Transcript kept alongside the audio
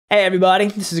Hey everybody,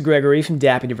 this is Gregory from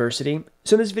Dapp University.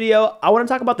 So in this video, I want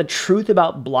to talk about the truth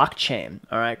about blockchain,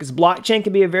 alright? Because blockchain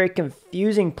can be a very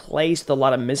confusing place with a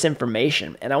lot of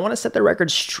misinformation, and I want to set the record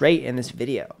straight in this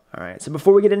video, alright? So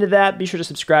before we get into that, be sure to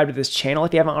subscribe to this channel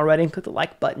if you haven't already, and click the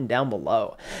like button down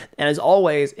below. And as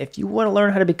always, if you want to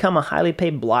learn how to become a highly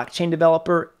paid blockchain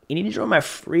developer, you need to join my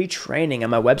free training on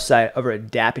my website over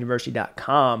at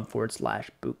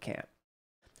dappuniversity.com/bootcamp.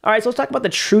 Alright, so let's talk about the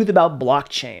truth about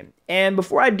blockchain. And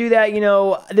before I do that,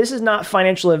 this is not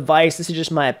financial advice. This is just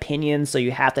my opinion, so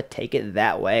you have to take it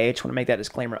that way. I just want to make that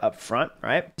disclaimer up front,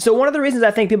 right? So one of the reasons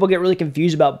I think people get really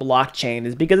confused about blockchain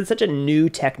is because it's such a new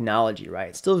technology, right?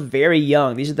 It's still very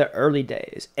young. These are the early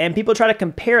days. And people try to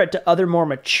compare it to other more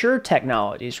mature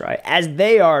technologies, right? As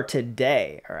they are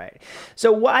today, all right?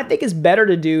 So what I think is better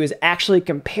to do is actually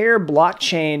compare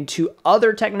blockchain to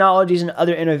other technologies and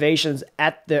other innovations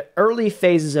at the early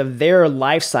phases of their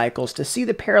life cycles to see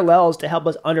the parallels to help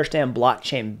us understand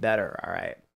blockchain better, all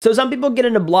right? So some people get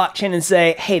into blockchain and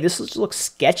say, hey, this looks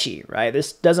sketchy, right?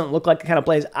 This doesn't look like the kind of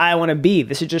place I want to be.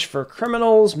 This is just for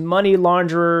criminals, money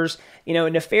launderers,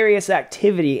 nefarious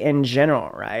activity in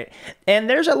general, right? And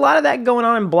there's a lot of that going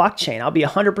on in blockchain. I'll be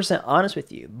 100% honest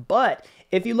with you. But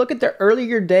if you look at the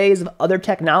earlier days of other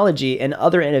technology and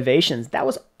other innovations, that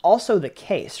was also the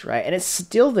case, right? And it's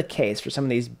still the case for some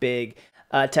of these big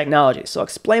technology. So I'll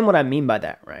explain what I mean by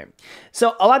that, right?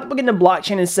 So a lot of people get into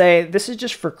blockchain and say, this is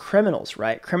just for criminals,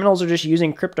 right? Criminals are just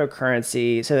using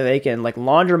cryptocurrency so that they can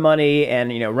launder money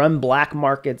and, run black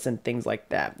markets and things like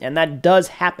that. And that does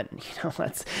happen.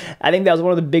 I think that was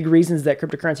one of the big reasons that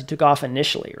cryptocurrency took off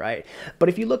initially, right? But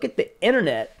if you look at the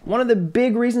internet, one of the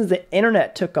big reasons the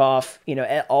internet took off,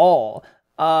 at all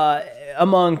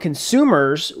among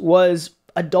consumers was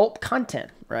adult content,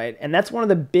 right? And that's one of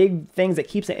the big things that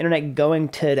keeps the internet going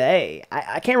today.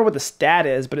 I can't remember what the stat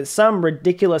is, but it's some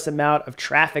ridiculous amount of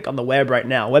traffic on the web right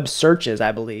now. Web searches,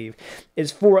 I believe,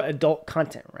 is for adult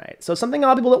content, right? So something a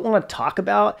lot of people don't want to talk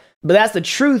about, but that's the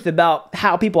truth about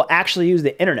how people actually use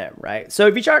the internet, right? So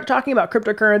if you start talking about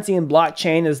cryptocurrency and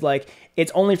blockchain as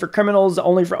it's only for criminals,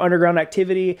 only for underground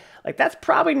activity, that's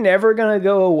probably never going to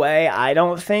go away, I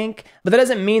don't think. But that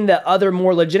doesn't mean that other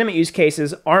more legitimate use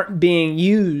cases aren't being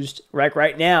used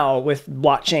right now with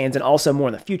blockchains and also more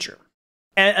in the future.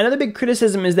 And another big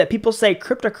criticism is that people say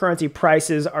cryptocurrency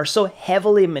prices are so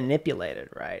heavily manipulated,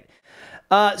 right?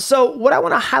 So what I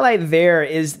want to highlight there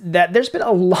is that there's been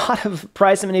a lot of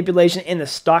price manipulation in the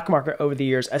stock market over the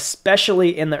years,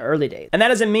 especially in the early days. And that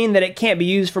doesn't mean that it can't be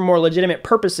used for more legitimate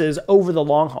purposes over the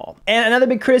long haul. And another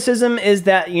big criticism is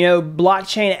that,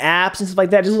 blockchain apps and stuff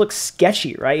like that just look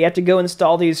sketchy, right? You have to go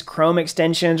install these Chrome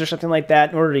extensions or something like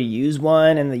that in order to use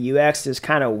one, and the UX is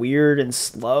kind of weird and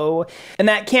slow. And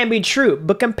that can be true,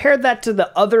 but compare that to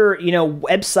the other,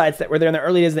 websites that were there in the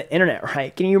early days of the internet,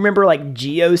 right? Can you remember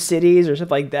GeoCities or stuff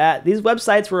like that? These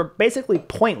websites were basically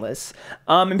pointless,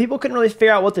 and people couldn't really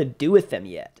figure out what to do with them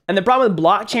yet. And the problem with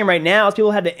blockchain right now is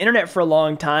people had the internet for a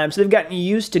long time, so they've gotten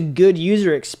used to good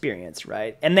user experience,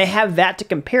 right? And they have that to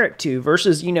compare it to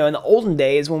versus, in the olden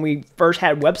days when we first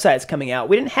had websites coming out,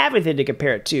 we didn't have anything to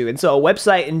compare it to. And so a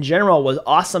website in general was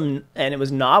awesome and it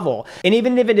was novel. And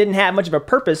even if it didn't have much of a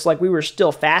purpose, we were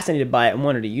still fascinated by it and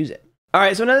wanted to use it. All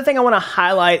right, so another thing I want to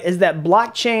highlight is that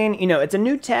blockchain, it's a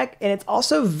new tech and it's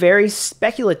also very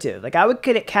speculative. I would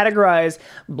categorize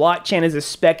blockchain as a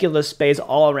speculative space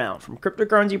all around, from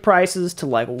cryptocurrency prices to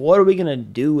what are we going to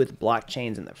do with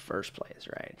blockchains in the first place,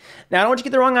 right? Now, I don't want you to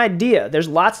get the wrong idea. There's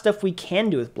lots of stuff we can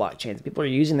do with blockchains. People are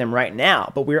using them right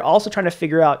now, but we're also trying to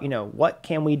figure out, what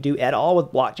can we do at all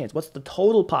with blockchains? What's the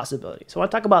total possibility? So I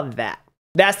want to talk about that.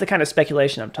 That's the kind of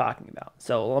speculation I'm talking about.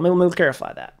 So let me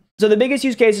clarify that. So the biggest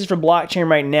use cases for blockchain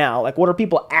right now, what are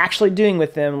people actually doing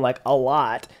with them, a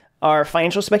lot, are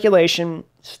financial speculation,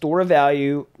 store of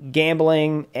value,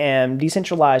 gambling, and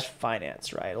decentralized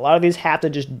finance, right? A lot of these have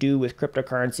to just do with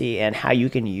cryptocurrency and how you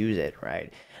can use it,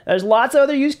 right? There's lots of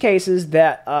other use cases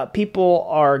that people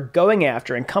are going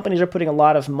after and companies are putting a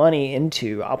lot of money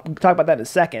into. I'll talk about that in a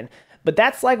second. But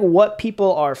that's what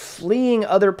people are fleeing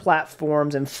other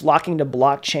platforms and flocking to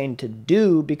blockchain to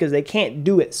do because they can't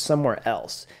do it somewhere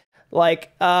else.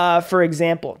 For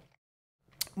example,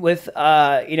 with,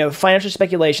 financial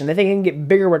speculation, they think they can get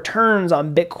bigger returns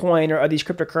on Bitcoin or these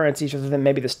cryptocurrencies rather than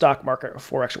maybe the stock market or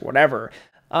Forex or whatever.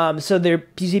 So you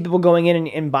see people going in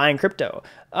and buying crypto.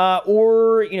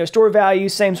 Or, store value,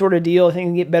 same sort of deal. I think you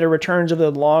can get better returns over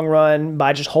the long run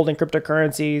by just holding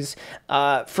cryptocurrencies.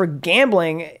 For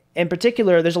gambling, in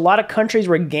particular, there's a lot of countries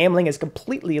where gambling is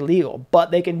completely illegal,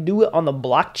 but they can do it on the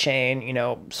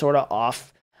blockchain, sort of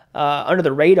off under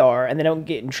the radar, and they don't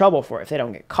get in trouble for it if they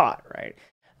don't get caught, right?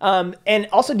 And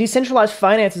also decentralized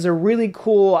finance is a really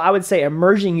cool, I would say,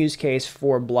 emerging use case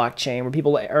for blockchain where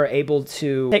people are able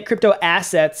to take crypto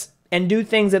assets and do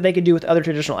things that they could do with other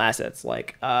traditional assets,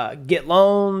 like get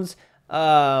loans,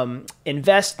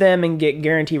 invest them and get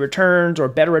guaranteed returns or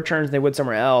better returns than they would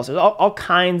somewhere else. There's all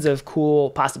kinds of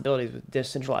cool possibilities with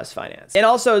decentralized finance. And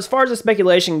also, as far as the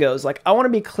speculation goes, like, I want to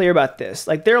be clear about this.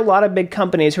 Like, there are a lot of big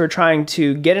companies who are trying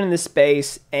to get into this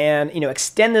space and,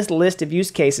 extend this list of use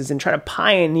cases and try to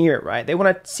pioneer it, right? They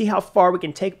want to see how far we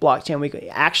can take blockchain, we can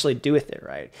actually do with it,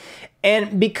 right?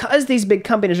 And because these big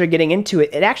companies are getting into it,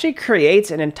 it actually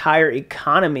creates an entire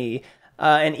economy,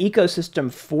 an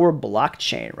ecosystem for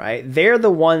blockchain, right? They're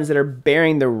the ones that are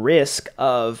bearing the risk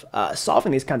of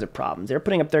solving these kinds of problems. They're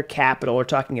putting up their capital. We're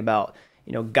talking about,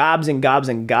 gobs and gobs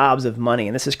and gobs of money.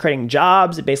 And this is creating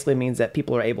jobs. It basically means that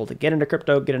people are able to get into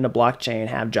crypto, get into blockchain,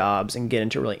 have jobs, and get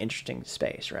into a really interesting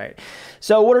space, right?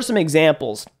 So what are some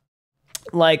examples?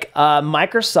 Like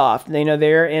Microsoft,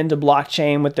 they're into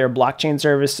blockchain with their blockchain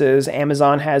services.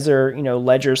 Amazon has their,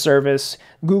 Ledger service.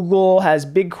 Google has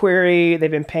BigQuery.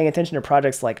 They've been paying attention to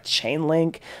projects like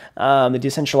Chainlink, the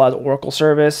decentralized Oracle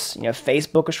service.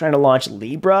 Facebook is trying to launch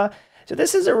Libra. So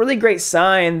this is a really great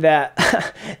sign that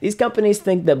these companies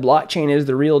think that blockchain is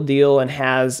the real deal and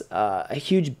has a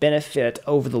huge benefit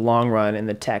over the long run in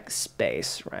the tech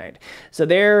space, right? So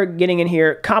they're getting in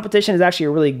here. Competition is actually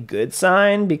a really good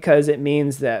sign because it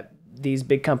means that these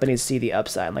big companies see the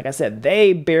upside. And like I said,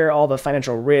 they bear all the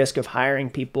financial risk of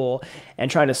hiring people and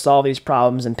trying to solve these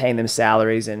problems and paying them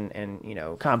salaries and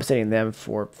compensating them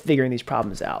for figuring these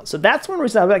problems out. So that's one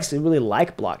reason I actually really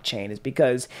like blockchain, is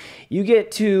because you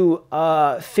get to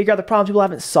figure out the problems people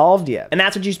haven't solved yet. And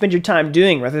that's what you spend your time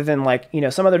doing, rather than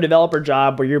some other developer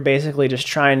job where you're basically just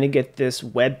trying to get this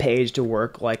web page to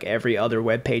work like every other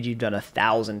web page you've done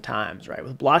 1,000 times, right?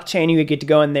 With blockchain, you get to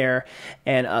go in there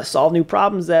and solve new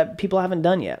problems that people haven't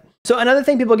done yet. So another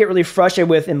thing people get really frustrated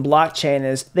with in blockchain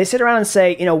is they sit around and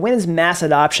say, when is mass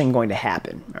adoption going to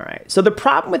happen? All right. So the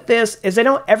problem with this is they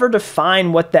don't ever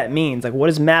define what that means. Like, what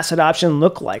does mass adoption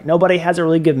look like? Nobody has a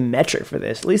really good metric for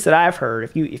this, at least that I've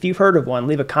heard. If you've heard of one,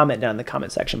 leave a comment down in the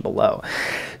comment section below.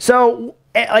 So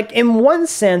in one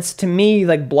sense, to me,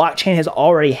 blockchain has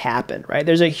already happened, right?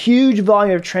 There's a huge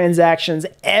volume of transactions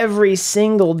every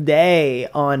single day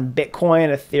on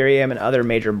Bitcoin, Ethereum, and other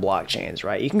major blockchains,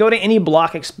 right? You can go to any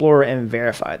block explorer and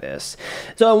verify this.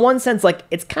 So in one sense,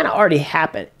 it's kind of already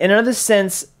happened. In another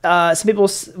sense, some people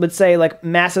would say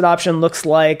mass adoption looks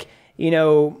like,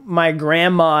 my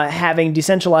grandma having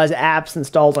decentralized apps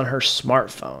installed on her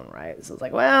smartphone, right? So it's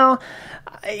well,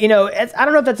 I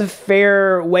don't know if that's a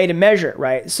fair way to measure it,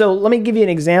 right? So let me give you an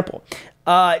example.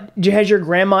 Has your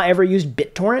grandma ever used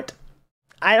BitTorrent?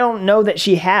 I don't know that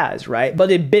she has, right? But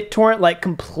did BitTorrent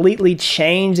completely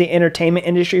change the entertainment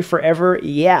industry forever?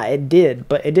 Yeah, it did,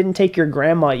 but it didn't take your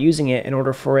grandma using it in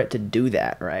order for it to do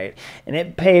that, right? And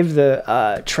it paved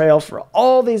the trail for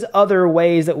all these other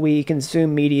ways that we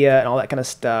consume media and all that kind of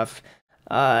stuff.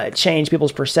 Changed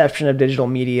people's perception of digital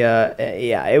media.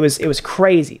 Yeah, it was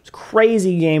crazy. It was a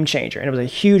crazy game changer, and it was a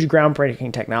huge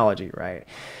groundbreaking technology, right?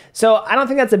 So I don't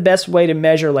think that's the best way to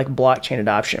measure blockchain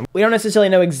adoption. We don't necessarily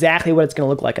know exactly what it's going to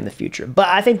look like in the future, but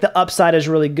I think the upside is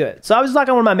really good. So I was talking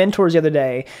to one of my mentors the other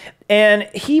day, and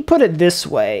he put it this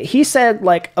way. He said,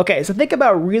 okay, so think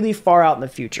about really far out in the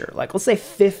future, let's say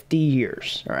 50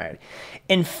 years, all right?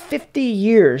 In 50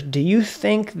 years, do you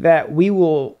think that we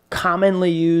will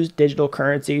commonly use digital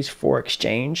currencies for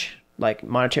exchange, like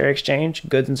monetary exchange,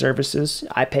 goods and services?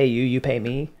 I pay you, you pay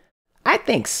me. I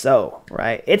think so,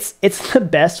 right? It's the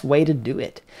best way to do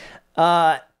it.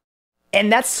 And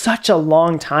that's such a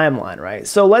long timeline, right?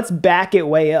 So let's back it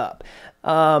way up.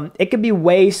 It could be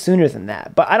way sooner than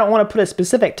that, but I don't want to put a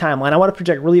specific timeline. I want to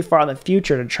project really far in the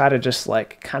future to try to just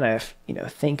kind of,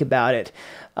 think about it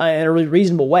in a really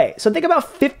reasonable way. So think about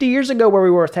 50 years ago where we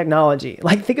were with technology.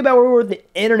 Think about where we were with the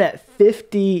internet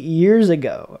 50 years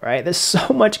ago, right? There's so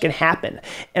much can happen.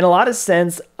 In a lot of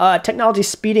sense, technology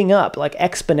speeding up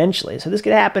exponentially. So this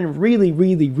could happen really,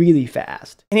 really, really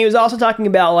fast. And he was also talking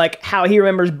about how he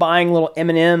remembers buying little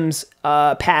M&M's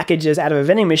packages out of a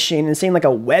vending machine and seeing a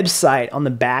website on the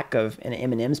back of an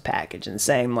M&M's package and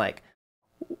saying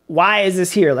why is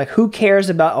this here? Who cares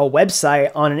about a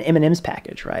website on an M&M's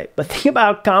package, right? But think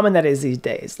about how common that is these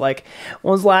days. When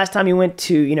was the last time you went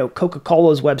to,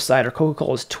 Coca-Cola's website or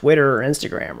Coca-Cola's Twitter or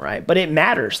Instagram, right? But it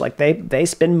matters. They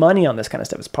spend money on this kind of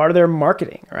stuff. It's part of their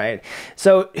marketing, right?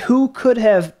 So who could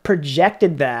have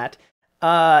projected that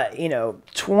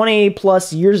 20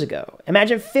 plus years ago.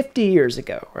 Imagine 50 years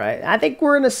ago, right? I think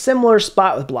we're in a similar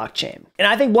spot with blockchain. And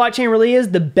I think blockchain really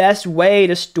is the best way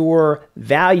to store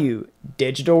value,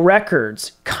 digital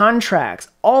records, contracts,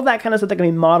 all that kind of stuff that can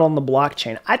be modeled on the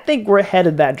blockchain. I think we're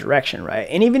headed that direction, right?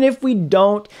 And even if we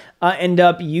don't end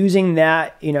up using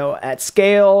that, at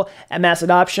scale, at mass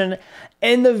adoption,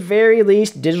 in the very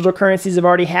least, digital currencies have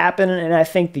already happened, and I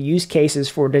think the use cases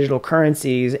for digital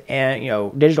currencies and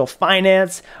digital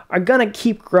finance are gonna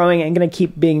keep growing and gonna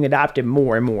keep being adopted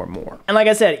more and more and more. And like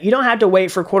I said, you don't have to wait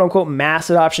for quote unquote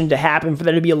mass adoption to happen for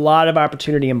there to be a lot of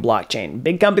opportunity in blockchain.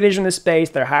 Big companies in this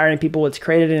space, they're hiring people. It's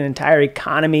created an entire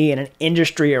economy and an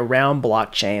industry around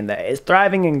blockchain that is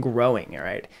thriving and growing. All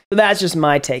right, so that's just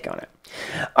my take on it.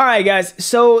 All right, guys,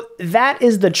 so that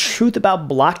is the truth about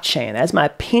blockchain. That's my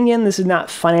opinion. This is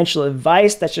not financial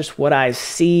advice. That's just what I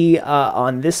see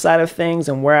on this side of things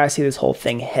and where I see this whole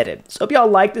thing headed. So if y'all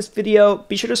like this video,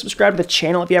 be sure to subscribe to the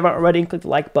channel if you haven't already and click the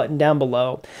like button down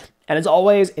below. And as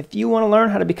always, if you want to learn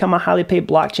how to become a highly paid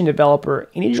blockchain developer,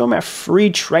 you need to join my free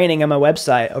training on my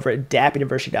website over at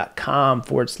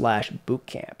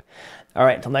dappuniversity.com/bootcamp. All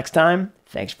right, until next time,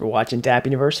 thanks for watching Dapp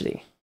University.